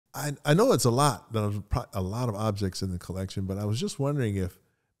I know it's a lot. There's a lot of objects in the collection, but I was just wondering if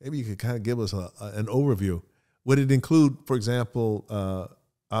maybe you could kind of give us an overview. Would it include, for example,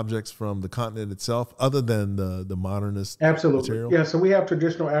 objects from the continent itself, other than the modernist Absolutely. material? Yeah. So we have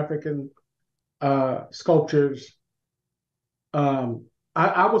traditional African sculptures.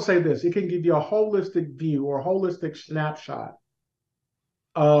 I will say this: it can give you a holistic view or a holistic snapshot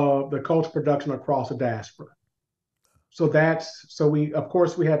of the cultural production across the diaspora. So we of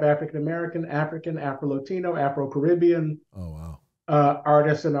course we have African American, African, Afro Latino, Afro Caribbean Oh, wow.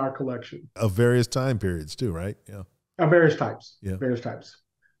 artists in our collection Of various time periods too, right? Yeah. of various types, Yeah. various types.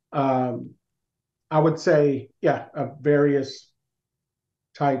 Um, I would say, yeah, of various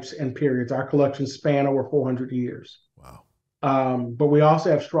types and periods. Our collection span over 400 years. Wow. But we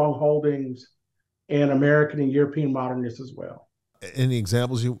also have strong holdings in American and European modernists as well. Any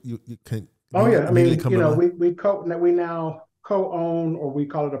examples you can Oh yeah, I immediately mean, come to mind? we now co-own, or we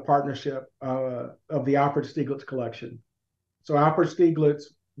call it a partnership of the Alfred Stieglitz collection. So Alfred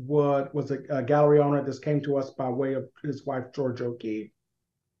Stieglitz was a gallery owner. This came to us by way of his wife Georgia O'Keeffe.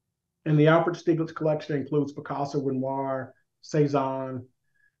 And the Alfred Stieglitz collection includes Picasso, Renoir, Cezanne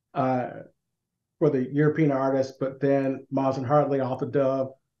for the European artists, but then Miles and Hartley, Arthur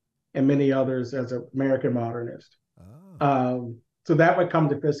Dove, and many others as an American modernist. So that would come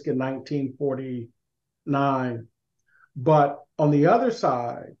to Fisk in 1949. But on the other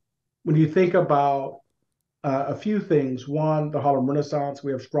side, when you think about a few things, one, the Harlem Renaissance,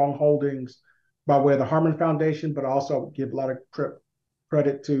 we have strong holdings by way of the Harman Foundation, but also give a lot of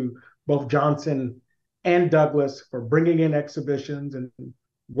credit to both Johnson and Douglas for bringing in exhibitions and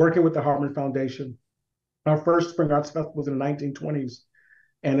working with the Harman Foundation. Our first Spring Arts Festival was in the 1920s,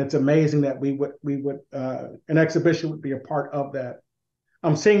 and it's amazing that an exhibition would be a part of that.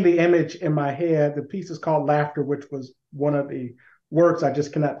 I'm seeing the image in my head. The piece is called Laughter, which was one of the works. I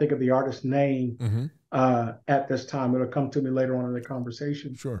just cannot think of the artist's name at this time. It'll come to me later on in the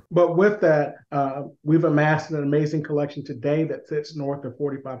conversation. Sure. But with that, we've amassed an amazing collection today that sits north of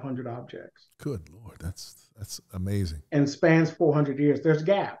 4,500 objects. Good Lord, that's amazing. And spans 400 years. There's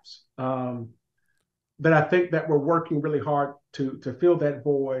gaps that I think that we're working really hard to fill that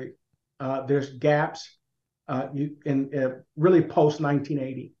void. There's gaps really post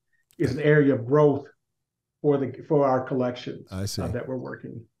 1980 is an area of growth for our collections. I see. That we're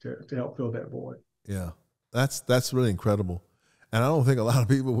working to help fill that void. Yeah, that's really incredible. And I don't think a lot of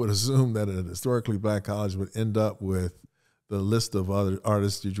people would assume that a historically black college would end up with the list of other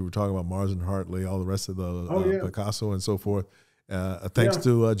artists that you were talking about, Mars and Hartley, all the rest of the Picasso and so forth. Thanks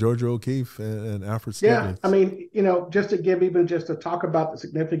to Georgia O'Keeffe and Alfred Stieglitz. Yeah, I mean, just to talk about the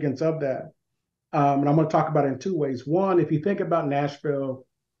significance of that, and I'm going to talk about it in two ways. One, if you think about Nashville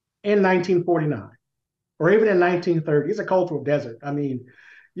in 1949, or even in 1930, it's a cultural desert. I mean,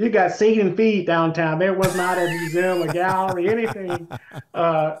 you got Sing and Feed downtown. There was not a museum, a gallery, anything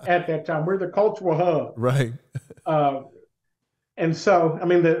at that time. We're the cultural hub. Right. And so, I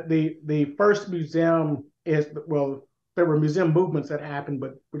mean, the first museum there were museum movements that happened,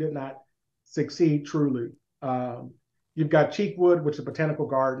 but we did not succeed truly. You've got Cheekwood, which is a botanical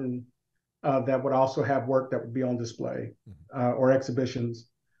garden that would also have work that would be on display or exhibitions.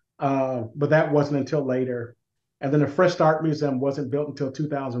 But that wasn't until later. And then the Fresh Start Museum wasn't built until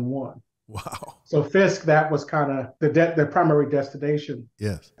 2001. Wow. So Fisk, that was kind of the primary destination.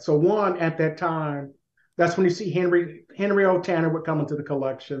 Yes. So one, at that time, that's when you see Henry O. Tanner would come into the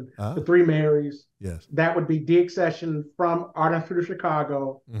collection, the Three Marys. Yes. That would be de-accession from Art Institute of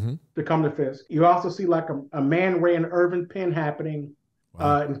Chicago to come to Fisk. You also see like a Man Ray and Irvin Penn happening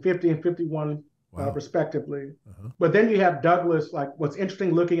in 50 and 51 respectively. But then you have Douglas. Like, what's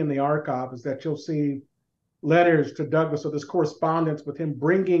interesting looking in the archive is that you'll see letters to Douglas, so this correspondence with him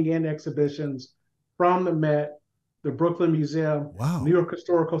bringing in exhibitions from the Met, the Brooklyn Museum, New York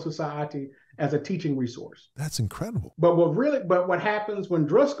Historical Society as a teaching resource. That's incredible. But what happens when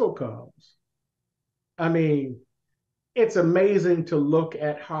Driscoll comes, I mean, it's amazing to look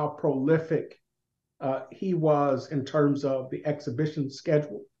at how prolific he was in terms of the exhibition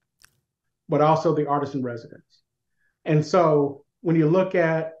schedule, but also the artist in residence. And so when you look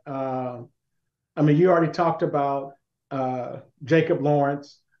at, I mean, you already talked about Jacob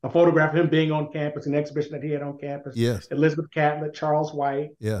Lawrence, a photograph of him being on campus, an exhibition that he had on campus. Yes. Elizabeth Catlett, Charles White.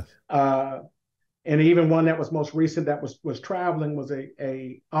 Yes. And even one that was most recent that was traveling was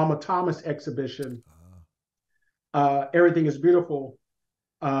a Alma Thomas exhibition. Everything is Beautiful.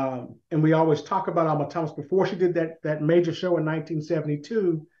 And we always talk about Alma Thomas. Before she did that major show in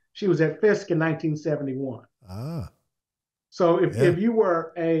 1972, she was at Fisk in 1971. So if you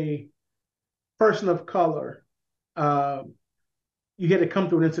were a person of color, you had to come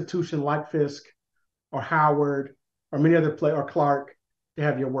through an institution like Fisk or Howard or many other or Clark to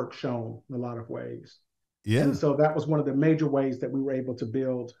have your work shown in a lot of ways. Yeah. And so that was one of the major ways that we were able to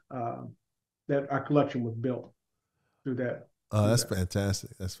build, that our collection was built through that. That's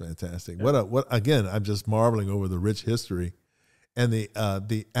fantastic. That's fantastic. Yeah. What again, I'm just marveling over the rich history and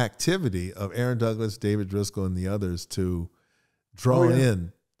the activity of Aaron Douglas, David Driscoll, and the others to draw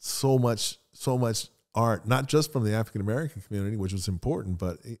in so much art, not just from the African American community, which was important,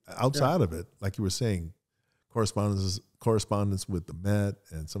 but outside of it, like you were saying, correspondence with the Met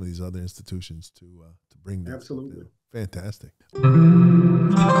and some of these other institutions to bring this. Absolutely. Fantastic.